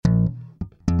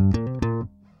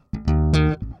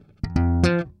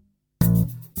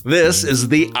This is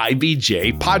the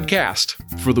IBJ podcast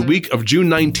for the week of June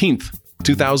 19th,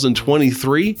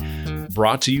 2023,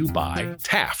 brought to you by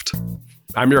Taft.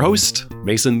 I'm your host,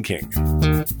 Mason King.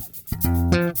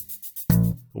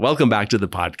 Welcome back to the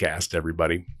podcast,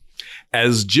 everybody.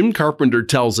 As Jim Carpenter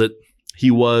tells it, he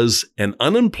was an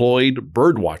unemployed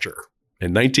bird watcher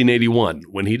in 1981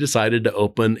 when he decided to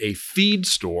open a feed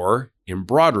store in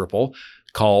Broad Ripple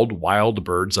called Wild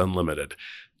Birds Unlimited.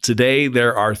 Today,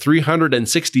 there are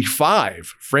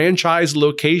 365 franchise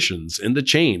locations in the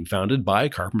chain founded by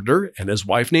Carpenter and his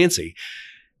wife, Nancy.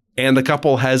 And the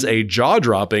couple has a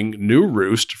jaw-dropping new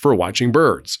roost for watching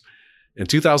birds. In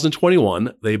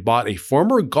 2021, they bought a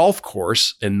former golf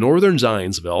course in northern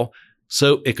Zionsville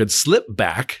so it could slip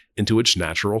back into its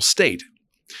natural state.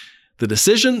 The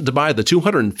decision to buy the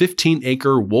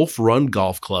 215-acre Wolf Run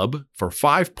Golf Club for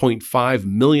 $5.5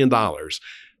 million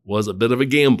was a bit of a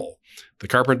gamble. The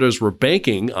Carpenters were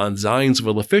banking on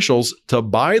Zionsville officials to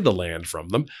buy the land from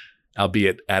them,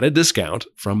 albeit at a discount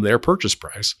from their purchase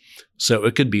price, so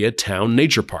it could be a town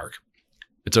nature park.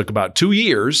 It took about 2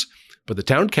 years, but the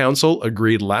town council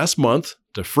agreed last month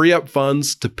to free up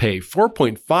funds to pay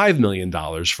 $4.5 million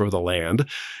for the land,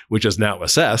 which is now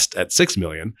assessed at $6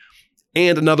 million,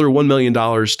 and another $1 million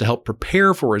to help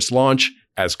prepare for its launch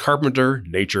as Carpenter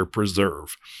Nature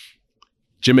Preserve.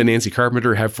 Jim and Nancy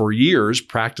Carpenter have for years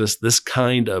practiced this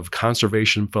kind of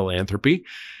conservation philanthropy.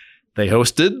 They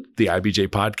hosted the IBJ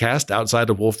podcast outside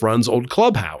of Wolf Run's old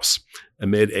clubhouse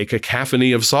amid a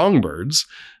cacophony of songbirds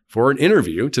for an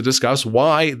interview to discuss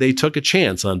why they took a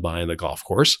chance on buying the golf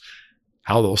course,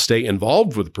 how they'll stay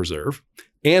involved with the preserve,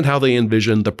 and how they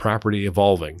envision the property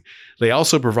evolving. They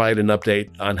also provide an update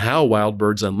on how Wild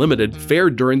Birds Unlimited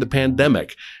fared during the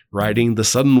pandemic, riding the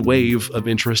sudden wave of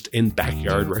interest in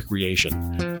backyard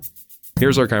recreation.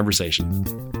 Here's our conversation.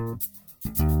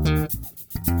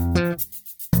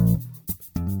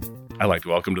 I'd like to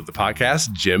welcome to the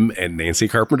podcast Jim and Nancy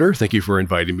Carpenter. Thank you for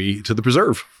inviting me to the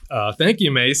preserve. Thank you,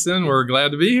 Mason. We're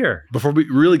glad to be here. Before we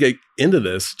really get into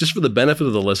this, just for the benefit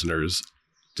of the listeners,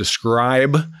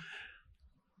 describe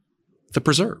the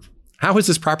preserve. How has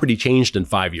this property changed in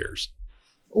 5 years?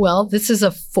 Well, this is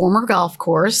a former golf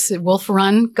course, Wolf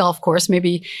Run Golf Course.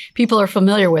 Maybe people are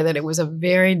familiar with it. It was a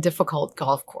very difficult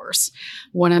golf course,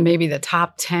 one of maybe the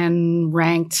top 10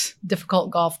 ranked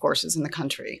difficult golf courses in the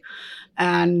country.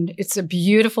 And it's a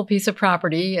beautiful piece of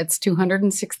property. It's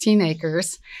 216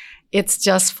 acres. It's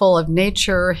just full of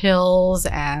nature, hills,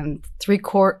 and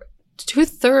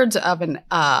two-thirds of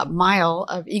a mile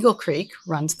of Eagle Creek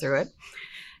runs through it.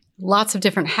 Lots of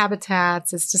different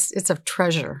habitats. It's a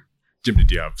treasure. Jim,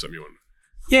 did you have something you want?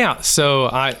 Yeah. So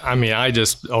I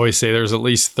just always say there's at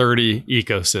least 30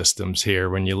 ecosystems here.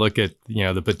 When you look at,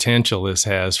 the potential this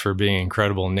has for being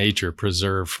incredible nature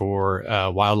preserve for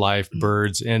wildlife,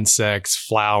 birds, insects,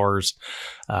 flowers,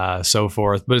 so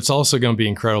forth. But it's also going to be an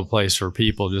incredible place for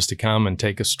people just to come and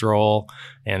take a stroll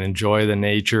and enjoy the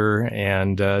nature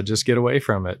and just get away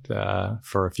from it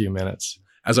for a few minutes.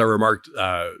 As I remarked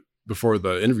before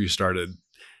the interview started,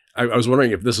 I was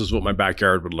wondering if this is what my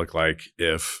backyard would look like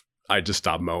if I just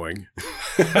stopped mowing.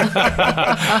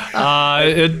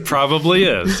 It probably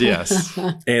is, yes.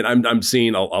 And I'm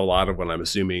seeing a lot of what I'm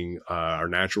assuming are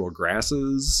natural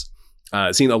grasses.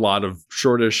 Seeing a lot of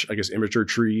shortish, immature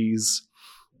trees.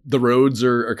 The roads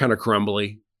are kind of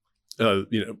crumbly.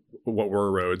 What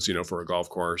were roads, for a golf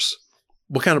course.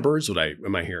 What kind of birds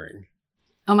am I hearing?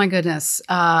 Oh my goodness.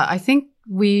 I think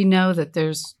we know that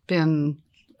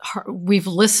we've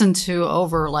listened to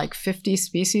over like 50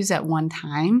 species at one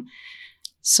time.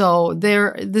 So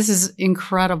this is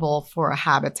incredible for a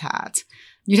habitat.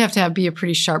 You'd have to be a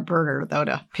pretty sharp birder, though,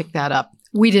 to pick that up.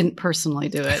 We didn't personally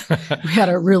do it. We had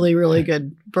a really, really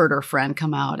good birder friend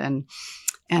come out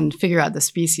and figure out the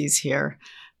species here.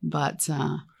 But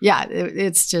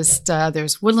it's just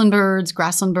there's woodland birds,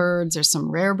 grassland birds, there's some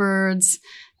rare birds.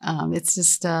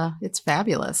 It's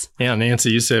fabulous. Yeah,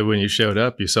 Nancy, you said when you showed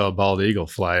up, you saw a bald eagle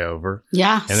fly over.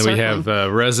 Yeah, and then certainly. We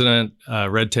have resident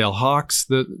red-tailed hawks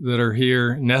that are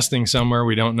here nesting somewhere.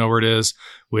 We don't know where it is.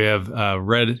 We have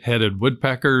red-headed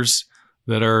woodpeckers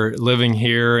that are living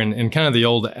here and kind of the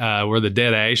old where the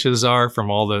dead ashes are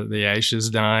from all the ashes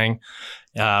dying.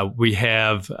 We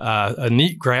have a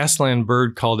neat grassland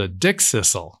bird called a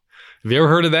dickcissel. Have you ever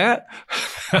heard of that?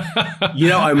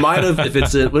 I might have. If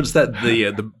it's what's that?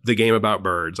 The game about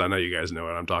birds. I know you guys know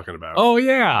what I'm talking about. Oh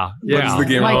yeah. What is the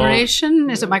game? Migration?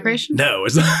 Is it migration? No,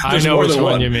 it's not. I know which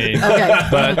one you mean. Okay,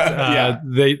 but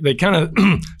they kind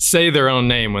of say their own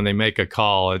name when they make a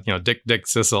call. Dick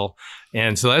Cissel,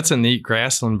 and so that's a neat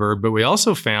grassland bird. But we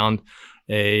also found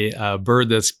a bird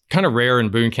that's kind of rare in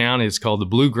Boone County. It's called the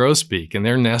blue grosbeak, and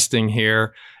they're nesting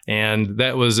here. And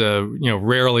that was a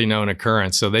rarely known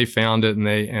occurrence. So they found it,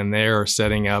 and they are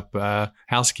setting up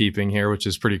housekeeping here, which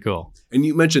is pretty cool. And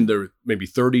you mentioned there were maybe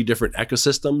 30 different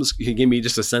ecosystems. Can you give me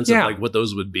just a sense of like what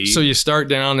those would be? So you start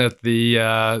down at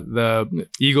the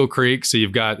Eagle Creek. So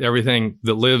you've got everything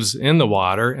that lives in the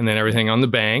water, and then everything on the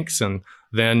banks, and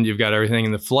then you've got everything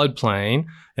in the floodplain.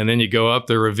 And then you go up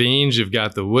the ravines. You've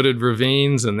got the wooded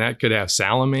ravines, and that could have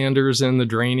salamanders in the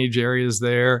drainage areas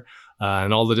there.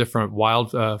 And all the different wild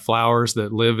flowers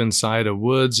that live inside of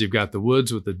woods. You've got the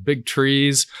woods with the big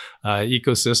trees,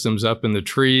 ecosystems up in the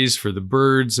trees for the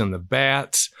birds and the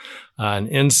bats and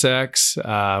insects,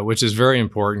 which is very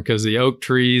important because the oak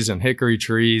trees and hickory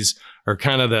trees are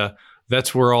kind of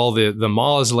that's where all the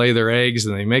moths lay their eggs,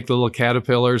 and they make the little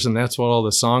caterpillars, and that's what all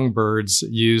the songbirds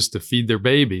use to feed their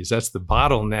babies. That's the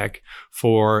bottleneck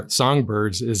for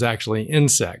songbirds is actually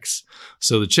insects.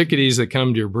 So the chickadees that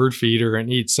come to your bird feeder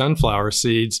and eat sunflower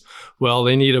seeds, well,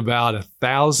 they need about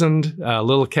 1,000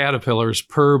 little caterpillars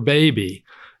per baby,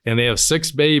 and they have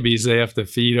 6 babies they have to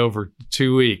feed over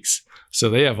 2 weeks. So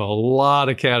they have a lot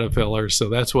of caterpillars. So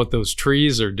that's what those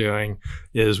trees are doing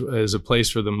is a place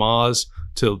for the moths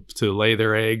to lay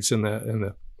their eggs and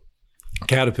the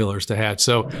caterpillars to hatch.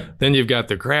 So then you've got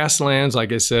the grasslands,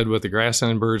 like I said, with the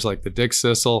grassland birds like the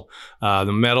dickcissel,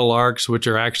 the meadowlarks, which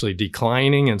are actually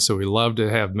declining. And so we love to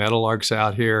have meadowlarks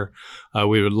out here.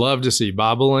 We would love to see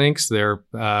bobolinks.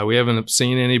 We haven't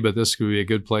seen any, but this could be a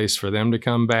good place for them to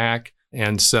come back.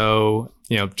 And so,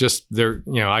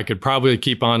 I could probably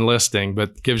keep on listing, but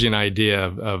it gives you an idea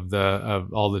of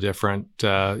all the different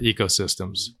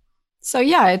ecosystems. So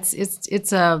yeah,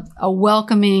 it's a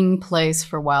welcoming place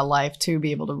for wildlife to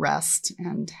be able to rest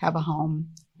and have a home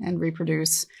and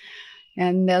reproduce.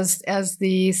 And as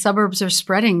the suburbs are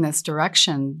spreading this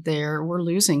direction, we're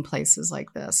losing places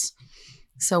like this.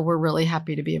 So we're really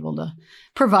happy to be able to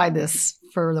provide this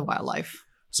for the wildlife.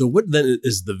 So what then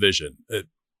is the vision?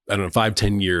 I don't know,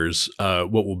 5-10 years,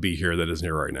 what will be here that isn't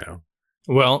here right now?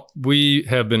 Well, we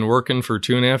have been working for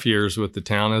 2.5 years with the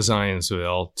town of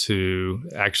Zionsville to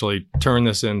actually turn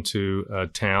this into a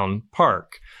town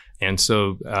park. And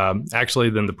so actually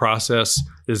then the process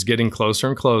is getting closer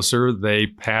and closer.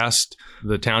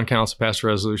 The town council passed a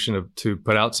resolution to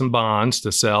put out some bonds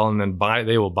to sell, and then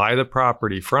they will buy the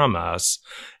property from us,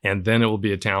 and then it will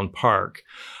be a town park.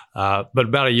 But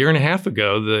about 1.5 years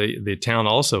ago, the town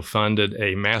also funded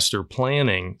a master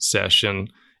planning session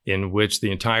in which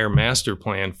the entire master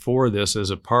plan for this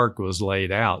as a park was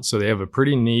laid out. So they have a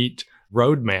pretty neat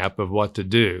roadmap of what to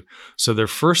do. So their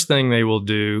first thing they will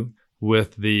do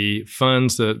with the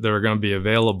funds that are going to be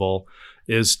available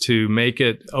is to make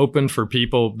it open for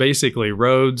people, basically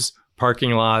roads,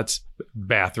 parking lots,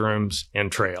 bathrooms,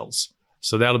 and trails.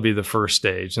 So that'll be the first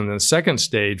stage. And the second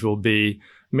stage will be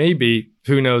maybe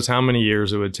who knows how many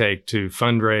years it would take to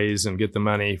fundraise and get the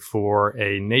money for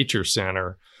a nature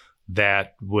center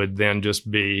that would then just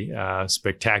be a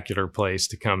spectacular place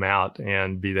to come out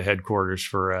and be the headquarters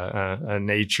for a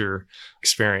nature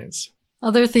experience.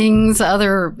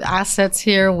 Other assets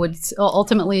here would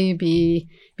ultimately be,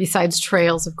 besides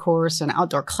trails, of course, an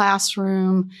outdoor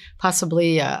classroom,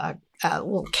 possibly a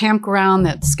little campground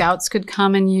that scouts could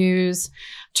come and use,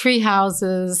 tree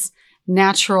houses,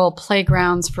 natural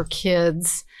playgrounds for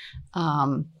kids.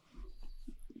 An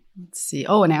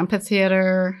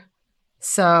amphitheater.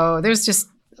 So there's just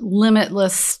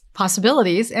limitless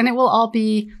possibilities, and it will all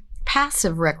be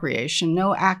passive recreation,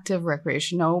 no active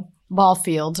recreation, no ball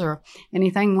fields or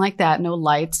anything like that, no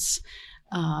lights.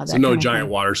 So no giant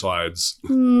water slides,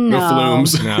 no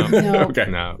flumes. No. Okay.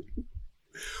 No.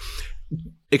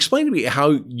 Explain to me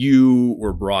how you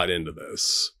were brought into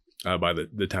this by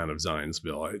the town of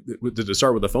Zionsville. Did it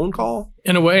start with a phone call?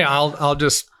 In a way, I'll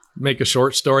just make a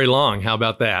short story long. How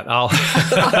about that?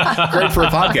 Great for a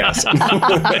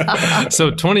podcast.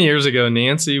 So 20 years ago,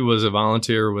 Nancy was a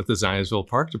volunteer with the Zionsville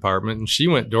Park Department, and she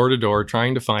went door to door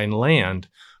trying to find land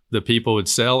that people would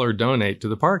sell or donate to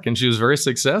the park. And she was very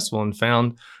successful and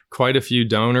found quite a few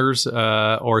donors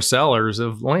or sellers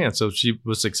of land. So she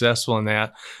was successful in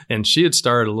that. And she had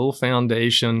started a little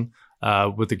foundation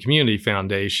with the community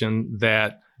foundation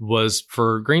that was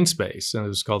for green space, and it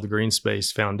was called the Green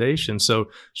Space Foundation. So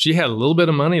she had a little bit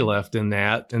of money left in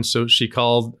that, and so she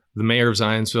called the mayor of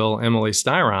Zionsville, Emily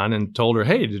Styron, and told her,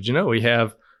 "Hey, did you know we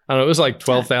have?" I don't know, it was like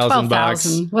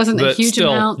 $12,000. Wasn't a huge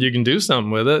still, amount. You can do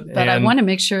something with it. But I want to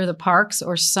make sure the parks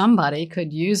or somebody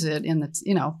could use it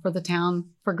for the town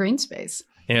for green space.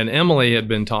 And Emily had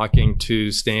been talking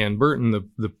to Stan Burton,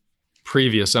 the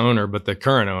previous owner, but the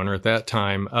current owner at that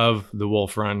time of the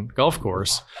Wolf Run Golf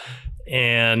Course.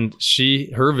 And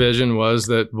her vision was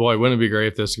that, boy, wouldn't it be great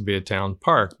if this could be a town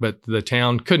park? But the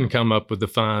town couldn't come up with the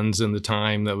funds and the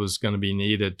time that was going to be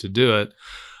needed to do it.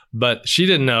 But she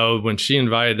didn't know when she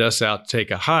invited us out to take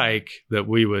a hike that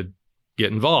we would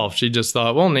get involved. She just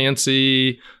thought, well,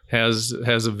 Nancy has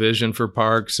a vision for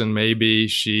parks and maybe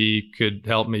she could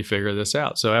help me figure this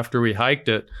out. So after we hiked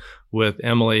it with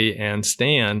Emily and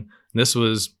Stan, this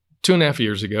was 2.5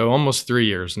 years ago, almost 3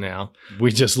 years now,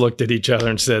 we just looked at each other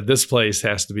and said, this place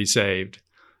has to be saved.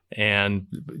 And,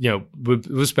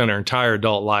 we spent our entire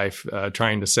adult life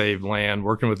trying to save land,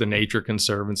 working with the Nature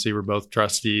Conservancy. We're both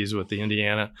trustees with the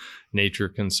Indiana Nature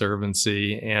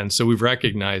Conservancy. And so we've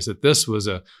recognized that this was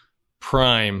a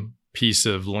prime piece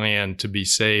of land to be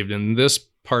saved in this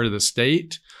part of the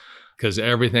state, because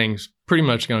everything's pretty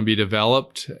much going to be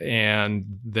developed and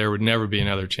there would never be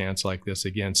another chance like this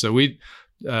again. So we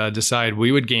decided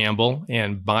we would gamble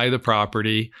and buy the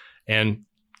property and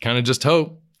kind of just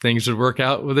hope things would work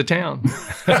out with the town.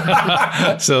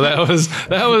 So that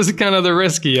was kind of the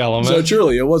risky element. So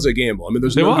truly, it was a gamble. I mean,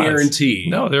 there's no guarantee.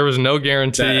 No, there was no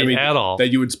guarantee at all. That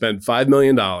you would spend $5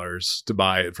 million to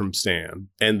buy it from Stan.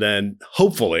 And then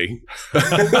hopefully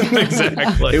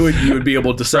exactly. you would be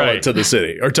able to sell it to the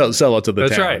city or sell it to the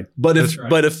town. Right. But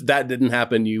if that didn't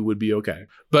happen, you would be okay.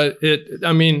 But I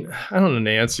don't know,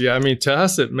 Nancy. I mean, to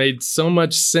us, it made so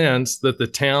much sense that the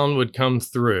town would come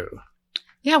through.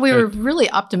 Yeah, we were really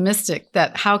optimistic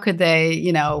that how could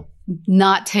they,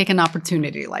 not take an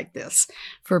opportunity like this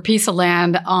for a piece of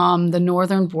land on the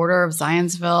northern border of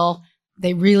Zionsville.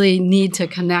 They really need to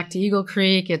connect Eagle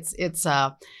Creek. It's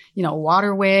a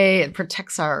waterway. It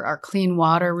protects our clean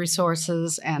water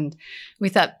resources, and we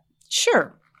thought,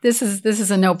 sure, this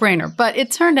is a no-brainer. But it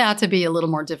turned out to be a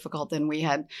little more difficult than we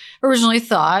had originally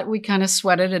thought. We kind of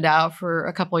sweated it out for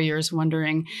a couple of years,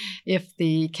 wondering if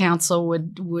the council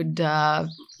would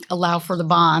allow for the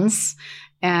bonds.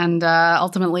 And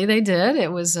ultimately they did.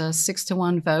 It was a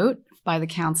 6-1 vote by the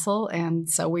council. And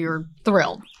so we were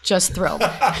thrilled, just thrilled.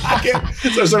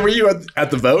 So were you at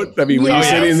the vote? I mean, were you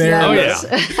sitting there in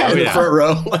the front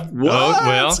row? Like,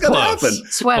 what's going to happen?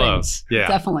 Sweating. Close. Yeah.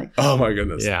 Definitely. Oh, my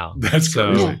goodness. Yeah. That's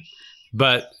crazy. Yeah.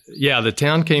 But yeah, the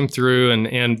town came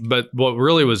through but what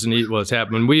really was neat was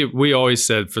happening. We always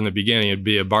said from the beginning it'd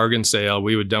be a bargain sale.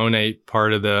 We would donate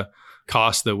part of the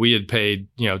cost that we had paid,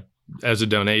 as a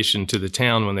donation to the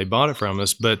town when they bought it from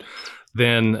us. But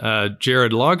then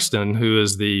Jared Logston, who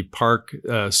is the park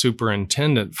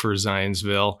superintendent for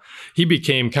Zionsville, he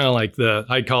became kind of like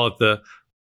I call it the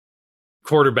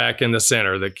quarterback in the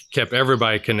center that kept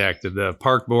everybody connected, the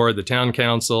park board, the town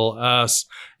council, us.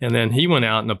 And then he went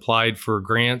out and applied for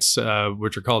grants,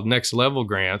 which are called next level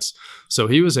grants. So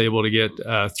he was able to get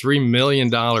a $3 million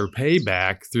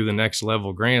payback through the next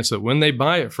level grants. So when they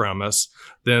buy it from us,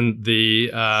 then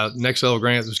the next level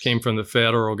grants, which came from the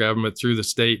federal government through the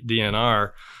state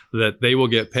DNR, that they will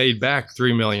get paid back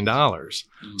 $3 million.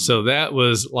 So that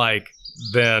was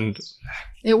then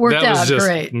it worked out great. That was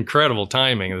just incredible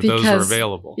timing that those were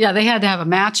available. Yeah, they had to have a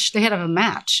match.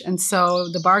 And so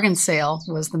the bargain sale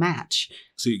was the match.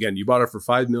 So again, you bought it for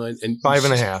 $5 million and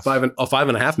 $5.5.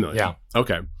 $5.5 million. Yeah.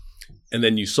 Okay. And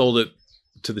then you sold it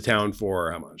to the town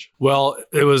for how much? Well,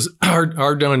 it was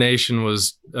our donation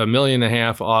was $1.5 million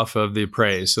off of the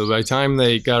appraise. So by the time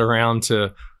they got around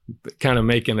to kind of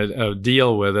making a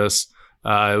deal with us,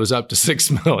 it was up to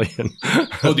 $6 million.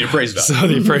 Oh, the appraised value. So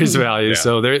the appraised value. Yeah.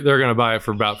 So they're going to buy it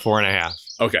for about $4.5 million.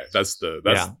 Okay, that's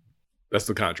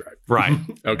the contract, right?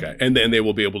 Okay, and then they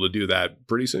will be able to do that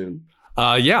pretty soon.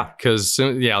 Because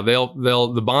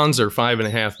the bonds are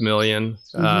 $5.5 million.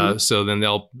 So then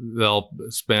they'll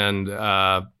spend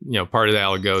part of that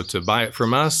will go to buy it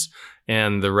from us,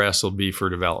 and the rest will be for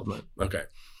development. Okay,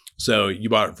 so you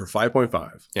bought it for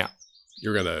 5.5. Yeah,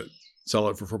 you're gonna sell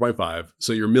it for 4.5.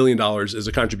 So your $1 million is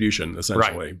a contribution,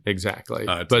 essentially. Right, exactly.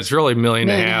 But it's really $1.5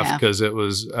 million because it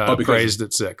was appraised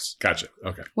at 6. Gotcha.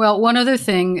 Okay. Well, one other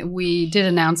thing we did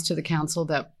announce to the council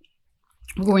that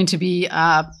we're going to be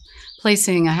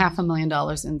placing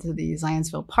 $500,000 into the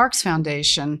Zionsville Parks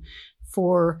Foundation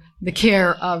for the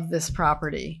care of this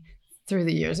property through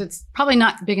the years. It's probably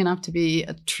not big enough to be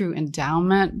a true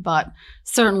endowment, but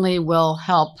certainly will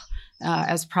help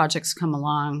as projects come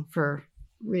along for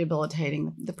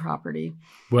rehabilitating the property.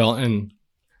 Well, and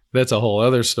that's a whole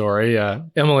other story.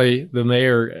 Emily, the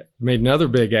mayor, made another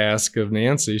big ask of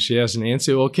Nancy. She asked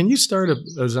Nancy, well, can you start a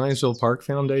Zionsville Park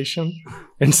Foundation?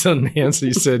 And so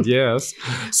Nancy said yes.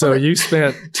 So you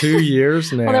spent 2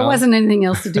 years now. Well, there wasn't anything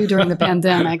else to do during the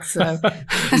pandemic. So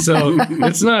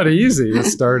it's not easy to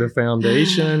start a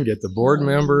foundation, get the board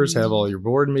members, have all your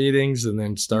board meetings, and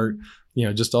then start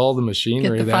just all the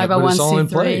machinery. Get the but it's all in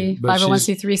play.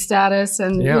 501c3 status,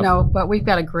 and but we've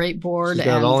got a great board. She's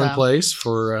got it all in place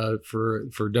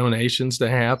for donations to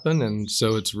happen, and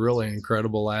so it's really an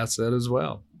incredible asset as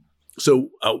well. So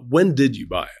when did you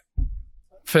buy it?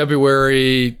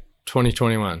 February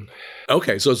 2021.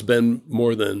 Okay, so it's been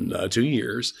more than 2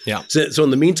 years. Yeah. So in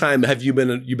the meantime, have you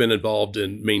been involved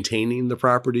in maintaining the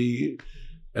property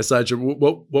as such? Or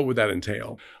what would that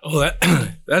entail? Oh,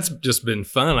 that's just been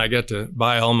fun. I got to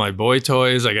buy all my boy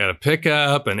toys. I got a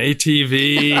pickup, an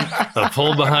ATV, a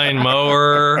pull behind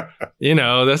mower.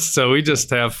 So we just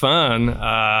have fun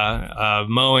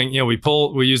mowing.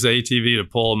 We use the ATV to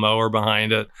pull a mower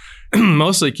behind it.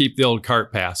 Mostly keep the old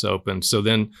cart paths open, so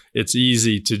then it's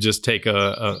easy to just take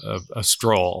a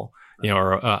stroll,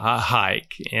 or a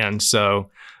hike, and so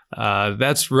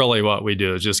that's really what we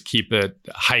do, is just keep it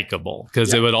hikeable,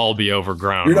 because it would all be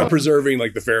overgrown. You're not preserving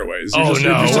like the fairways.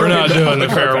 We're not doing the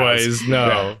fairways. No.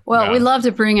 Yeah. Well, we love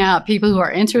to bring out people who are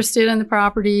interested in the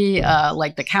property,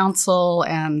 like the council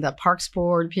and the Parks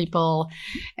Board people,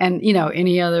 and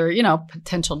any other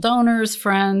potential donors,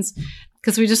 friends.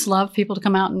 Because we just love people to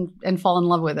come out and fall in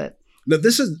love with it. Now,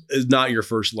 this is not your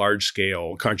first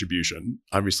large-scale contribution,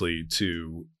 obviously,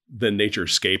 to the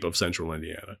naturescape of central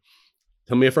Indiana.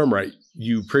 Tell me if I'm right.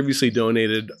 You previously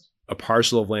donated a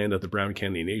parcel of land at the Brown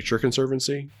County Nature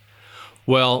Conservancy?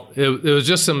 Well, it was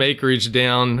just some acreage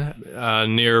down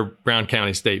near Brown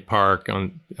County State Park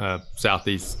on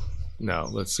southeast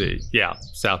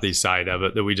side of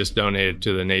it, that we just donated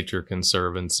to the Nature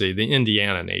Conservancy, the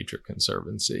Indiana Nature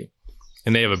Conservancy.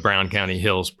 And they have a Brown County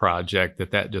Hills project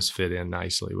that just fit in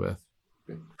nicely with.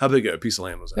 How big a piece of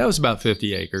land was that? That was about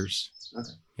 50 acres.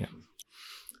 Okay. Yeah.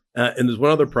 And there's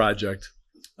one other project.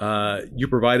 You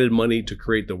provided money to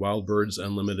create the Wild Birds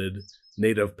Unlimited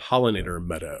Native Pollinator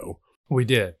Meadow. We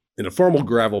did. In a formal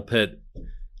gravel pit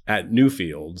at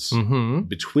Newfields,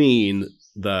 between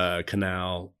the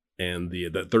canal and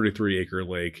the 33-acre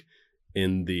lake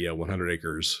in the 100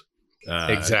 acres.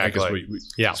 Exactly. We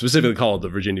specifically call it the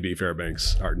Virginia Beach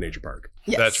Fairbanks Art and Nature Park.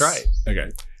 Yes. That's right. Okay.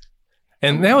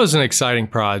 And that was an exciting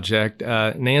project.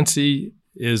 Nancy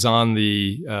is on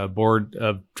the board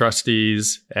of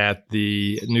trustees at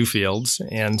the Newfields.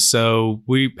 And so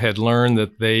we had learned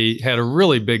that they had a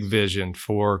really big vision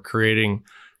for creating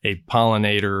a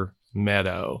pollinator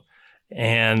meadow.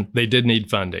 And they did need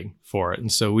funding for it.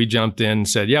 And so we jumped in and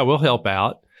said, we'll help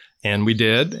out. And we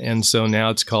did. And so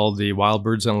now it's called the Wild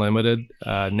Birds Unlimited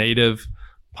Native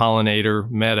Pollinator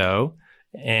Meadow.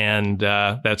 And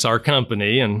that's our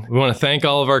company. And we want to thank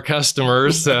all of our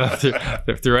customers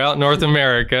throughout North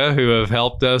America who have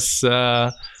helped us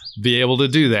be able to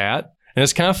do that. And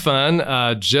it's kind of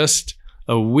fun. Just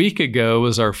a week ago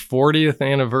was our 40th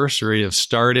anniversary of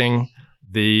starting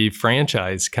the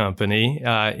franchise company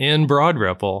in Broad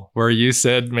Ripple, where you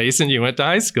said, Mason, you went to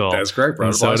high school. That's correct.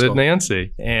 And so did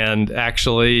Nancy. And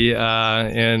actually,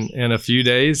 in a few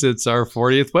days, it's our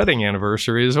 40th wedding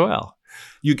anniversary as well.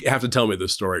 You have to tell me the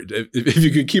story. If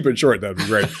you could keep it short, that'd be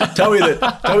great. Tell me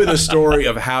the story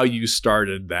of how you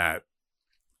started that,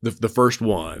 the first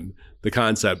one, the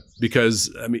concept,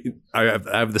 because I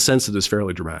have the sense that it's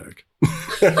fairly dramatic.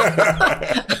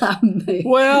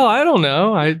 Well, I don't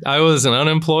know. I was an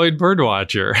unemployed bird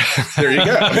watcher. There you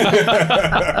go.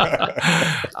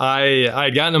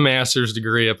 I'd gotten a master's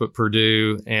degree up at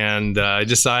Purdue, and I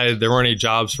decided there weren't any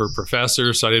jobs for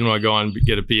professors, so I didn't want to go on and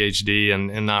get a PhD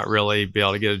and not really be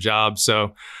able to get a job.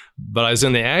 But I was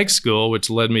in the ag school,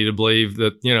 which led me to believe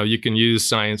that you can use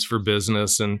science for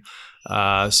business, and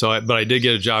but I did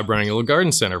get a job running a little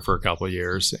garden center for a couple of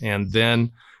years, and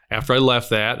then after I left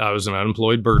that, I was an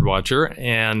unemployed bird watcher,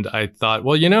 and I thought,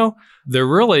 well, they're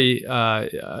really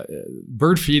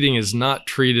bird feeding is not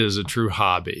treated as a true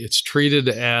hobby. It's treated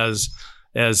as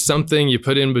something you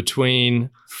put in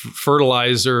between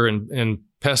fertilizer and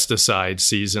pesticide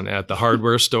season at the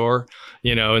hardware store,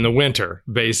 in the winter,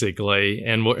 basically.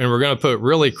 And we're going to put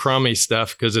really crummy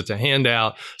stuff because it's a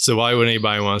handout. So why would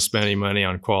anybody want to spend any money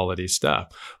on quality stuff?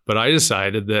 But I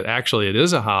decided that actually it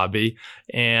is a hobby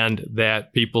and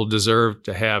that people deserve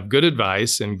to have good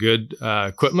advice and good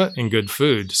equipment and good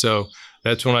food. So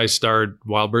that's when I started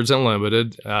Wild Birds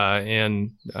Unlimited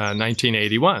in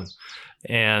 1981.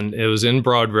 And it was in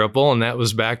Broad Ripple, and that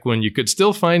was back when you could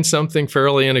still find something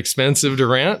fairly inexpensive to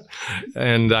rent.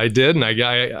 And I did, and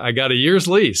I got a year's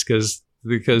lease because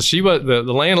because the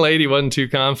landlady wasn't too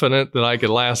confident that I could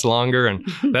last longer, and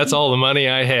that's all the money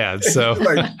I had. So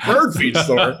like bird feed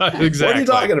store. Exactly. What are you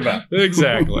talking about?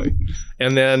 Exactly.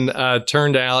 And then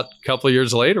turned out a couple of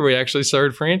years later, we actually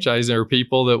started franchising. There were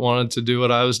people that wanted to do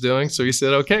what I was doing. So we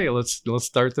said, okay, let's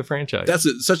start the franchise. That's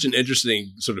such an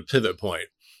interesting sort of pivot point.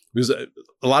 Because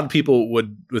a lot of people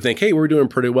would think, hey, we're doing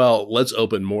pretty well. Let's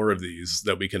open more of these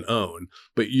that we can own.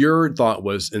 But your thought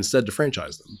was instead to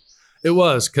franchise them. It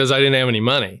was because I didn't have any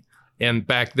money. And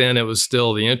back then it was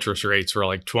still the interest rates were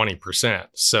like 20%.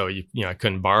 So, I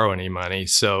couldn't borrow any money.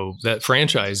 So that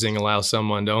franchising allows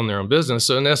someone to own their own business.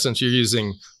 So in essence, you're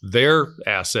using their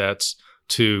assets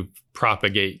to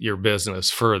propagate your business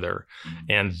further.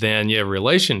 And then you have a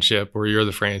relationship where you're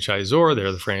the franchisor,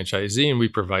 they're the franchisee, and we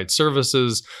provide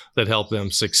services that help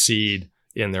them succeed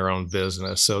in their own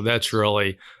business. So that's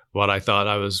really what I thought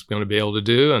I was going to be able to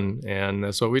do. And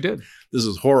that's what we did. This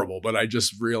is horrible, but I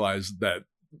just realized that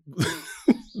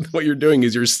what you're doing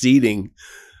is you're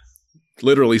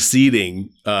literally seeding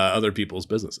other people's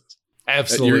businesses.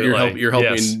 Absolutely. You're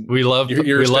helping. Yes. We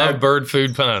love bird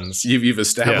food puns. You've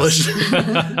established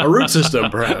a root system,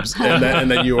 perhaps,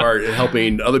 and then you are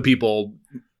helping other people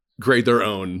create their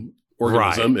own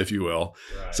organism, if you will.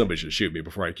 Right. Somebody should shoot me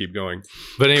before I keep going.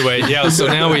 But anyway, so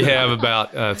now we have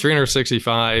about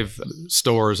 365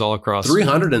 stores all across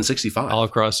 365 all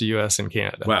across the U.S. and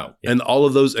Canada. Wow. Yeah. And all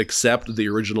of those except the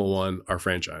original one are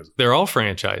franchises. They're all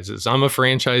franchises. I'm a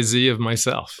franchisee of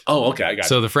myself. Oh, okay. I got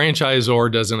So the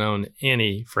franchisor doesn't own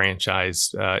any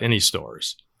franchise, any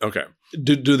stores. Okay.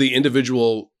 Do the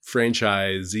individual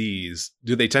franchisees,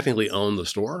 do they technically own the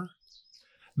store?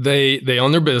 They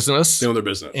own their business. They own their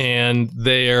business, and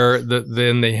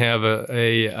then they have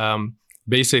a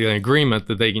basically an agreement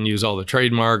that they can use all the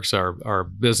trademarks, our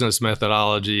business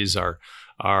methodologies,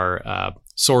 our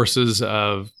sources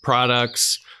of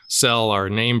products, sell our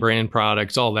name brand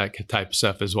products, all that type of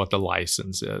stuff is what the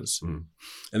license is. Mm.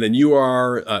 And then you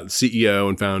are CEO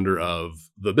and founder of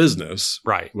the business,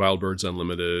 right? Wild Birds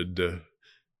Unlimited.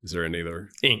 Is there any other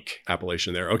Inc.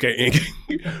 appellation there? Okay,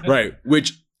 Inc. Right,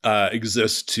 which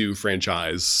exists to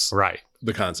franchise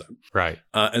the concept. Right.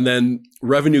 And then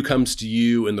revenue comes to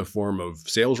you in the form of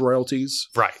sales royalties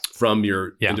from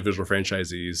your individual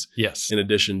franchisees. Yes. In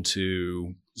addition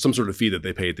to some sort of fee that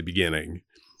they pay at the beginning.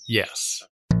 Yes.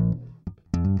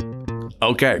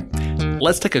 Okay.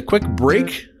 Let's take a quick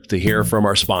break to hear from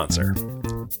our sponsor.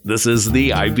 This is the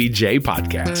IBJ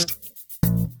Podcast.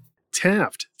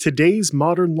 Taft, today's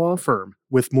modern law firm.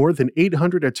 With more than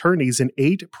 800 attorneys in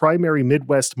 8 primary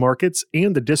Midwest markets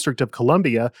and the District of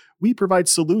Columbia, we provide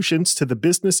solutions to the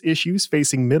business issues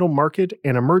facing middle market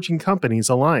and emerging companies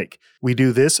alike. We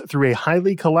do this through a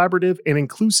highly collaborative and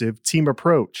inclusive team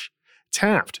approach.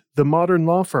 Taft, the modern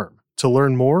law firm. To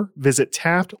learn more, visit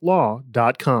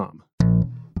taftlaw.com.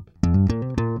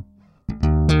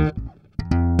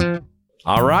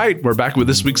 All right, we're back with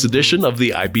this week's edition of the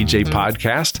IBJ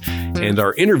Podcast and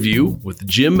our interview with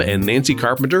Jim and Nancy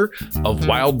Carpenter of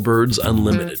Wild Birds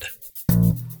Unlimited.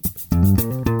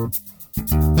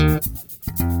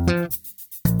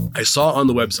 I saw on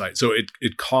the website, so it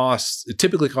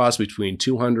typically costs between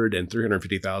 $200,000 and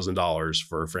 $350,000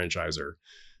 for a franchisor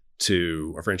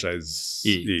to a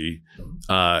franchisee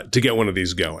to get one of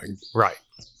these going. Right.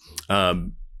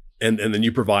 And then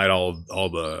you provide all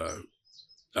the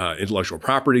intellectual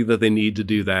property that they need to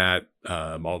do that,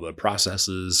 all the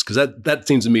processes, because that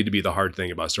seems to me to be the hard thing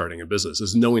about starting a business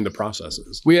is knowing the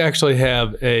processes. We actually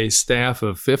have a staff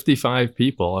of 55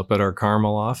 people up at our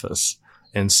Carmel office.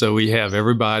 And so we have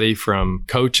everybody from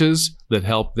coaches that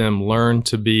help them learn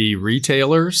to be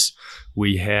retailers.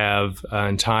 We have an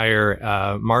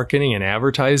entire marketing and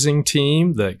advertising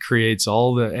team that creates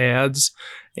all the ads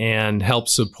and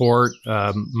helps support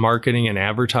marketing and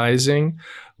advertising.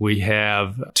 We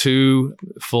have 2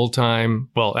 full-time,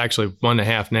 well, actually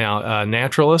 1.5 now,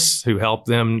 naturalists who help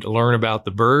them learn about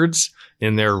the birds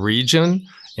in their region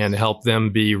and help them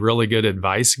be really good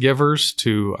advice givers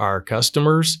to our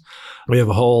customers. We have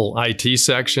a whole IT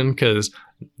section because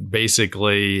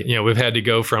basically, we've had to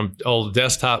go from old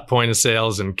desktop point of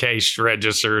sales and cash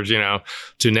registers,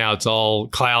 to now it's all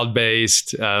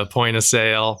cloud-based point of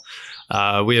sale.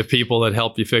 We have people that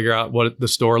help you figure out what the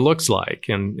store looks like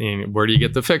and where do you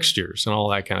get the fixtures and all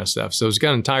that kind of stuff. So it's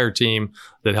got an entire team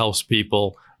that helps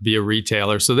people be a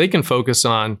retailer so they can focus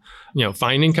on,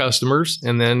 finding customers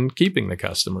and then keeping the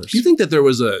customers. Do you think that there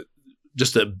was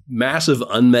just a massive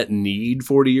unmet need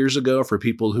 40 years ago for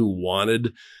people who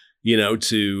wanted,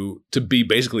 to be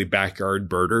basically backyard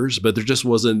birders, but there just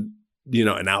wasn't,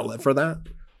 an outlet for that?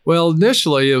 Well,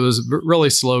 initially it was really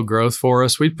slow growth for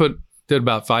us. We put did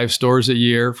about 5 stores a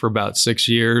year for about 6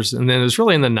 years. And then it was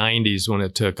really in the 90s when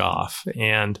it took off.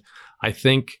 And I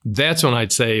think that's when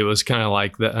I'd say it was kind of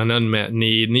like an unmet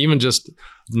need, and even just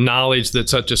knowledge that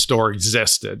such a store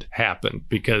existed happened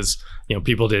because,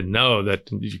 people didn't know that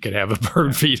you could have a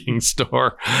bird feeding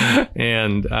store.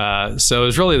 And so it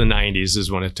was really the 90s is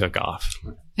when it took off.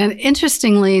 And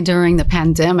interestingly, during the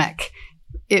pandemic,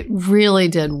 it really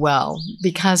did well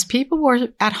because people were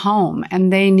at home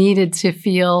and they needed to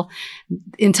feel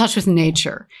in touch with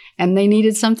nature and they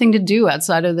needed something to do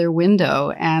outside of their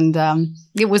window. And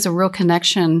it was a real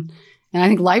connection and I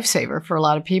think lifesaver for a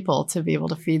lot of people to be able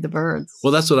to feed the birds.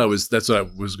 Well, that's what I was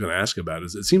going to ask about.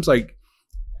 Is it seems like,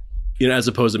 as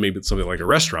opposed to maybe something like a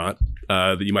restaurant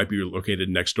that you might be located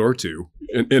next door to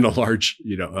in a large,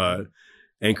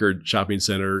 anchored shopping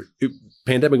center,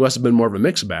 pandemic must have been more of a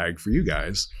mixed bag for you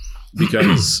guys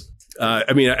because,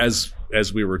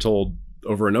 as we were told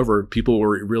over and over, people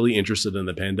were really interested in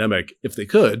the pandemic, if they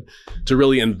could, to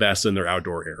really invest in their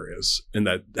outdoor areas. And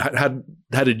that,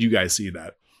 how did you guys see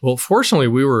that? Well, fortunately,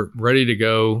 we were ready to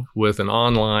go with an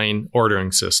online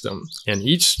ordering system. And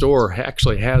each store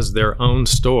actually has their own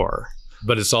store,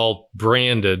 but it's all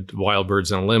branded Wild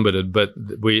Birds Unlimited. But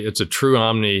it's a true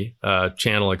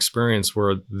omni-channel experience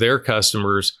where their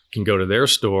customers can go to their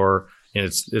store and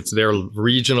it's their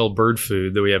regional bird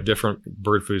food, that we have different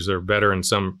bird foods that are better in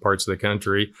some parts of the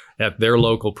country at their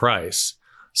local price.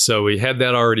 So we had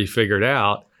that already figured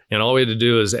out. And all we had to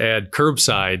do is add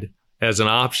curbside as an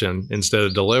option instead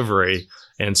of delivery.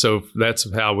 And so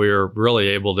that's how we were really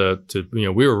able to we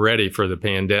were ready for the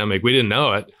pandemic. We didn't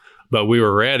know it, but we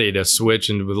were ready to switch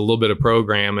and with a little bit of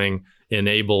programming,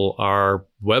 enable our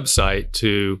website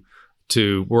to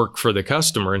work for the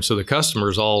customer. And so the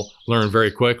customers all learned very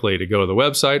quickly to go to the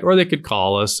website, or they could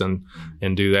call us and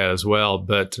do that as well.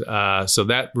 But so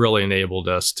that really enabled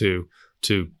us to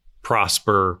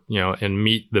prosper, and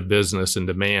meet the business and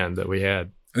demand that we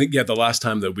had. I think, the last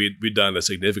time that we'd done a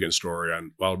significant story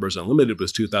on Wild Birds Unlimited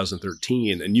was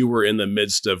 2013, and you were in the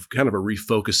midst of kind of a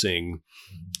refocusing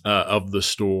of the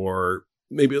store,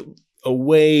 maybe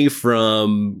away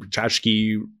from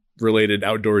tchotchke-related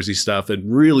outdoorsy stuff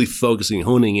and really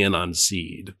honing in on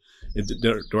seed.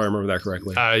 Do I remember that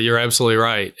correctly? You're absolutely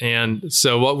right. And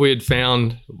so what we had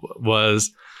found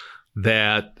was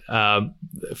that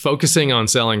focusing on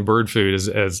selling bird food is,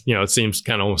 as it seems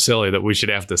kind of silly that we should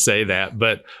have to say that,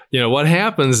 but what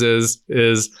happens is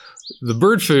the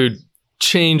bird food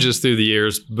changes through the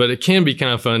years, but it can be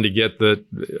kind of fun to get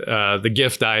the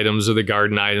gift items or the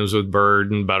garden items with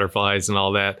bird and butterflies and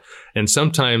all that. And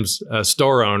sometimes a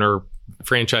store owner,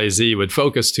 franchisee, would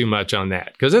focus too much on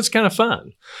that because it's kind of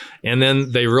fun, and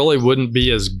then they really wouldn't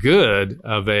be as good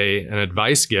of an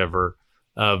advice giver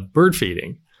of bird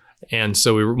feeding. And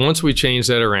so once we changed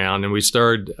that around and we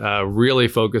started really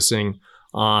focusing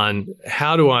on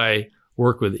how do I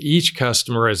work with each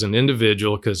customer as an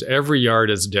individual, because every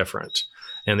yard is different.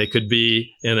 And they could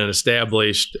be in an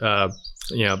established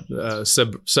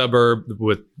suburb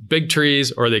with big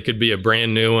trees, or they could be a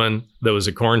brand new one that was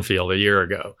a cornfield a year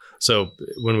ago. So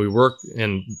when we work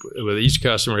with each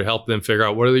customer to help them figure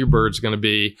out what are your birds going to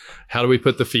be, how do we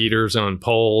put the feeders on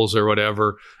poles or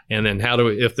whatever, and then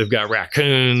if they've got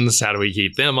raccoons, how do we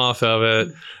keep them off of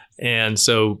it? And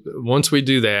so once we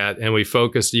do that, and we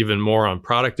focused even more on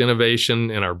product innovation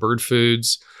in our bird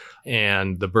foods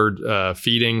and the bird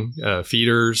feeding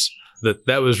feeders,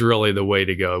 that was really the way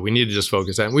to go. We need to just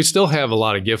focus on. We still have a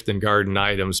lot of gift and garden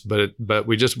items, but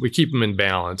we keep them in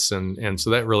balance, and so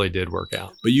that really did work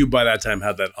out. But you by that time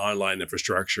had that online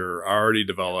infrastructure already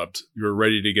developed. You were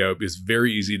ready to go. It's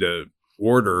very easy to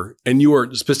order, and you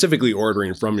were specifically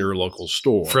ordering from your local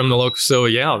store. So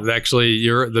actually,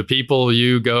 the people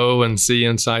you go and see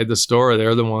inside the store,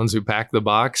 they're the ones who pack the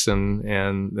box, and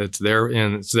it's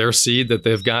their seed that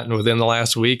they've gotten within the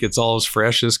last week. It's all as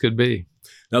fresh as could be.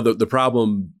 Now, the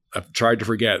problem I've tried to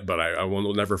forget, but I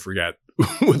will never forget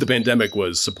with the pandemic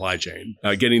was supply chain,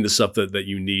 getting the stuff that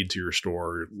you need to your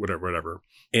store, whatever.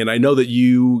 And I know that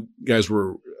you guys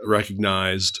were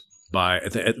recognized by,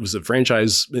 it was a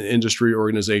franchise industry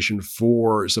organization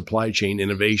for supply chain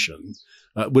innovation.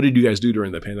 What did you guys do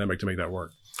during the pandemic to make that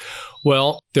work?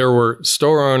 Well, there were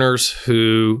store owners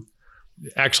who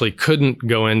actually couldn't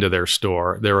go into their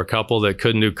store. There were a couple that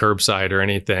couldn't do curbside or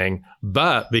anything,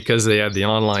 but because they had the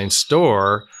online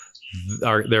store,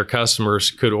 their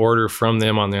customers could order from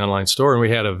them on the online store. And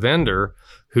we had a vendor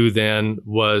who then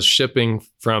was shipping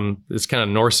from, it's kind of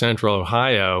north central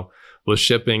Ohio, was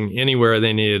shipping anywhere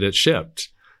they needed it shipped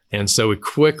And so we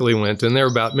quickly went, and there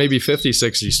were about maybe 50,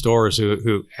 60 stores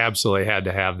who absolutely had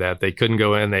to have that. They couldn't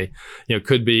go in. They,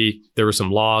 could be, there were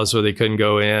some laws where they couldn't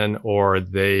go in, or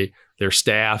their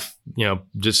staff,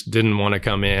 just didn't want to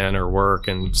come in or work.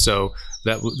 And so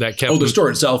that kept the store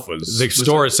itself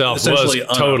was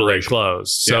totally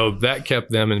closed. So that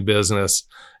kept them in business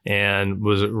and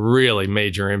was a really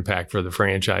major impact for the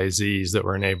franchisees that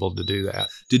were enabled to do that.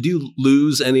 Did you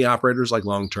lose any operators like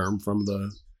long term from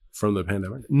the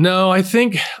pandemic? No, I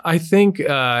think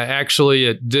actually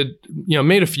it did,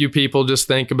 made a few people just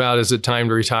think about, is it time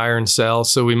to retire and sell?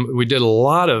 So we did a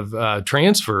lot of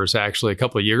transfers. Actually, a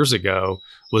couple of years ago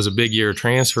was a big year of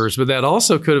transfers, but that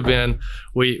also could have been,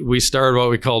 we started what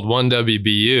we called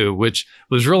 1WBU, which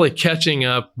was really catching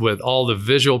up with all the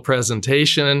visual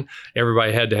presentation.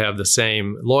 Everybody had to have the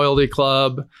same loyalty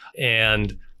club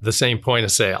and the same point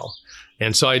of sale.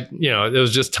 And so it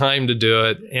was just time to do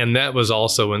it. And that was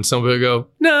also when somebody would go,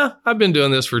 nah, I've been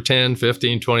doing this for 10,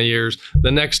 15, 20 years.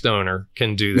 The next owner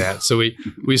can do that. So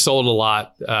we sold a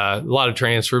lot of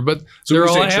transfer, but so they're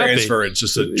all happy. Transfer, it's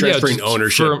just transferring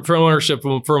ownership. From ownership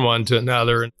from one to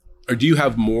another. Or do you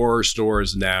have more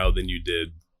stores now than you did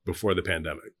before the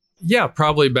pandemic? Yeah,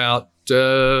 probably about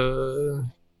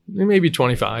maybe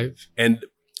 25. And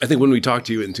I think when we talked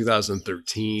to you in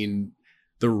 2013,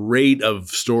 the rate of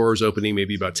stores opening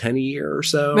maybe about 10 a year or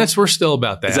so. We're still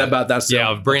about that. Is that about that still?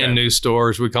 Yeah, brand new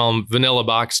stores. We call them vanilla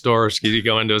box stores. You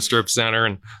go into a strip center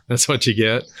and that's what you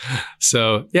get.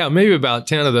 So yeah, maybe about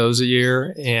 10 of those a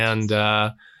year. And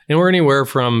we're anywhere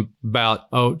from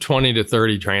about 20 to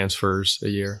 30 transfers a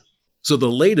year. So the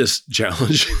latest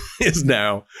challenge is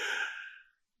now,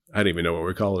 I don't even know what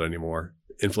we call it anymore,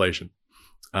 inflation.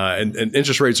 And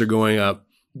interest rates are going up.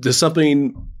 Does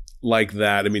something like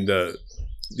that, I mean, the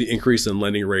increase in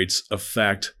lending rates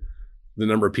affect the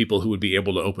number of people who would be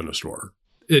able to open a store?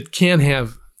 It can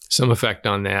have some effect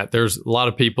on that. There's a lot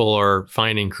of people are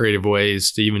finding creative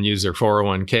ways to even use their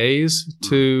 401ks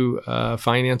to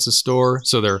finance a store.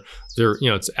 So they're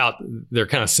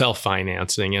kind of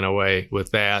self-financing in a way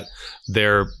with that.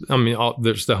 There's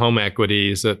the home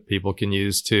equities that people can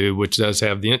use too, which does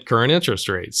have the current interest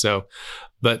rate. So,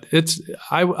 but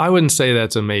I wouldn't say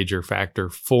that's a major factor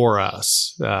for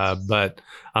us, but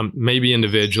maybe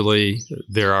individually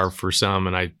there are for some,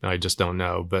 and I just don't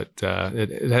know, but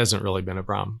it hasn't really been a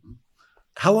problem.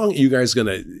 How long are you guys going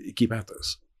to keep at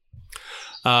this?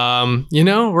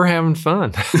 We're having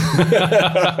fun.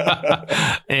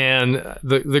 And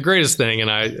the greatest thing, and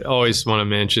I always want to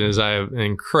mention, is I have an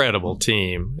incredible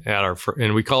team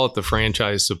and we call it the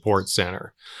Franchise Support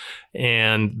Center.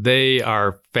 And they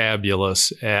are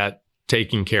fabulous at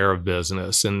taking care of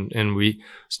business. And we,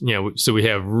 so we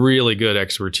have really good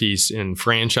expertise in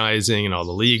franchising and all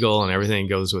the legal and everything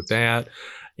goes with that.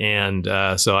 And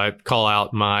so I call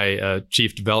out my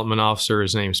chief development officer.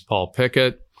 His name's Paul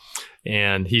Pickett,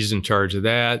 and he's in charge of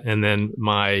that. And then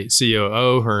my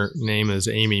COO, her name is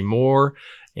Amy Moore,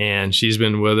 and she's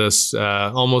been with us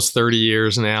almost 30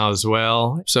 years now as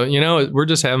well. So, we're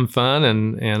just having fun,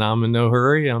 and I'm in no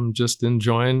hurry. I'm just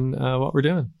enjoying what we're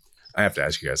doing. I have to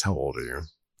ask you guys, how old are you?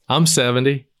 I'm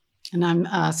 70. And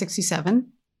I'm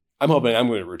 67. I'm hoping I'm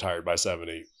going to retire by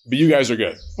 70, but you guys are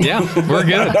good. Yeah, we're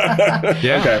good.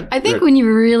 Yeah. Okay. I think when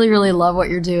you really, really love what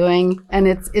you're doing, and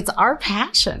it's our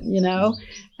passion,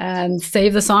 and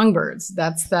save the songbirds.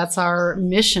 That's our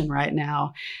mission right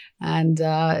now. And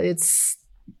it's,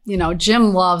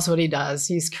 Jim loves what he does.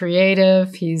 He's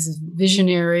creative. He's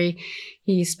visionary.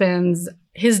 He spends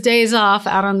his days off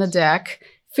out on the deck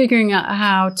figuring out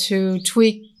how to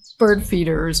tweak bird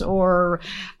feeders or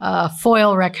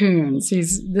foil raccoons.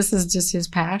 This is just his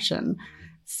passion.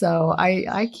 So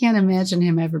I can't imagine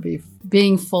him ever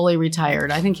being fully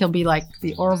retired. I think he'll be like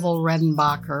the Orville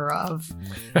Redenbacher of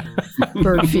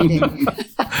bird feeding.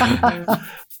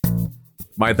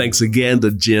 My thanks again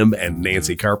to Jim and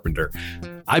Nancy Carpenter.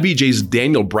 IBJ's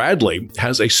Daniel Bradley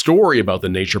has a story about the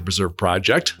Nature Preserve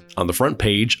Project on the front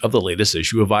page of the latest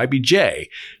issue of IBJ,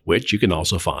 which you can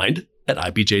also find at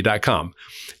ibj.com.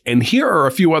 And here are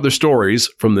a few other stories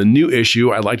from the new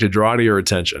issue I'd like to draw to your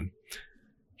attention.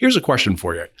 Here's a question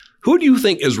for you. Who do you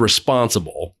think is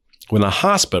responsible when a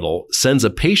hospital sends a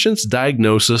patient's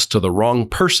diagnosis to the wrong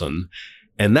person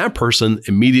and that person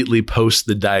immediately posts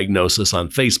the diagnosis on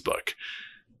Facebook?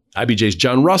 IBJ's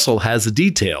John Russell has the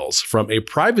details from a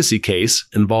privacy case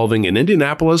involving an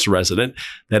Indianapolis resident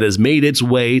that has made its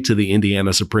way to the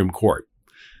Indiana Supreme Court.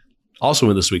 Also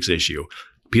in this week's issue,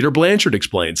 Peter Blanchard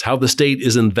explains how the state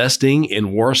is investing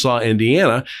in Warsaw,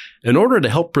 Indiana, in order to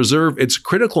help preserve its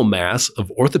critical mass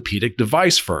of orthopedic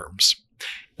device firms.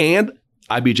 And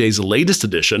IBJ's latest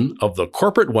edition of the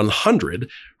Corporate 100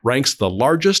 ranks the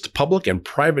largest public and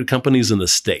private companies in the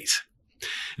state.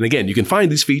 And again, you can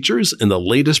find these features in the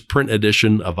latest print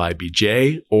edition of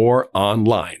IBJ or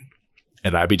online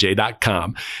at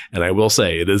IBJ.com. And I will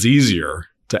say it is easier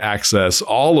to access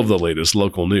all of the latest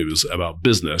local news about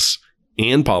business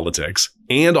and politics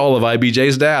and all of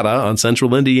IBJ's data on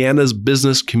Central Indiana's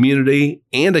business community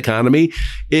and economy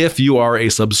if you are a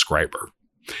subscriber.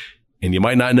 And you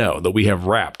might not know that we have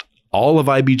wrapped all of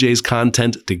IBJ's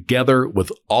content together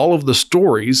with all of the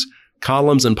stories,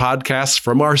 columns, and podcasts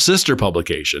from our sister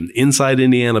publication, Inside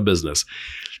Indiana Business.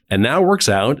 And now works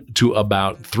out to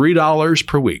about $3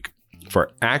 per week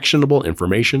for actionable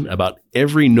information about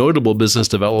every notable business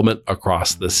development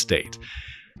across the state.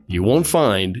 You won't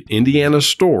find Indiana's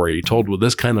story told with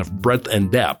this kind of breadth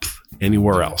and depth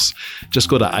anywhere else. Just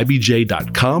go to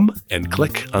IBJ.com and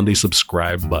click on the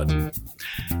subscribe button.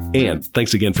 And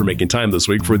thanks again for making time this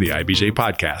week for the IBJ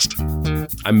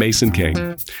podcast. I'm Mason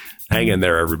King. Hang in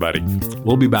there, everybody.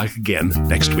 We'll be back again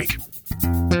next week.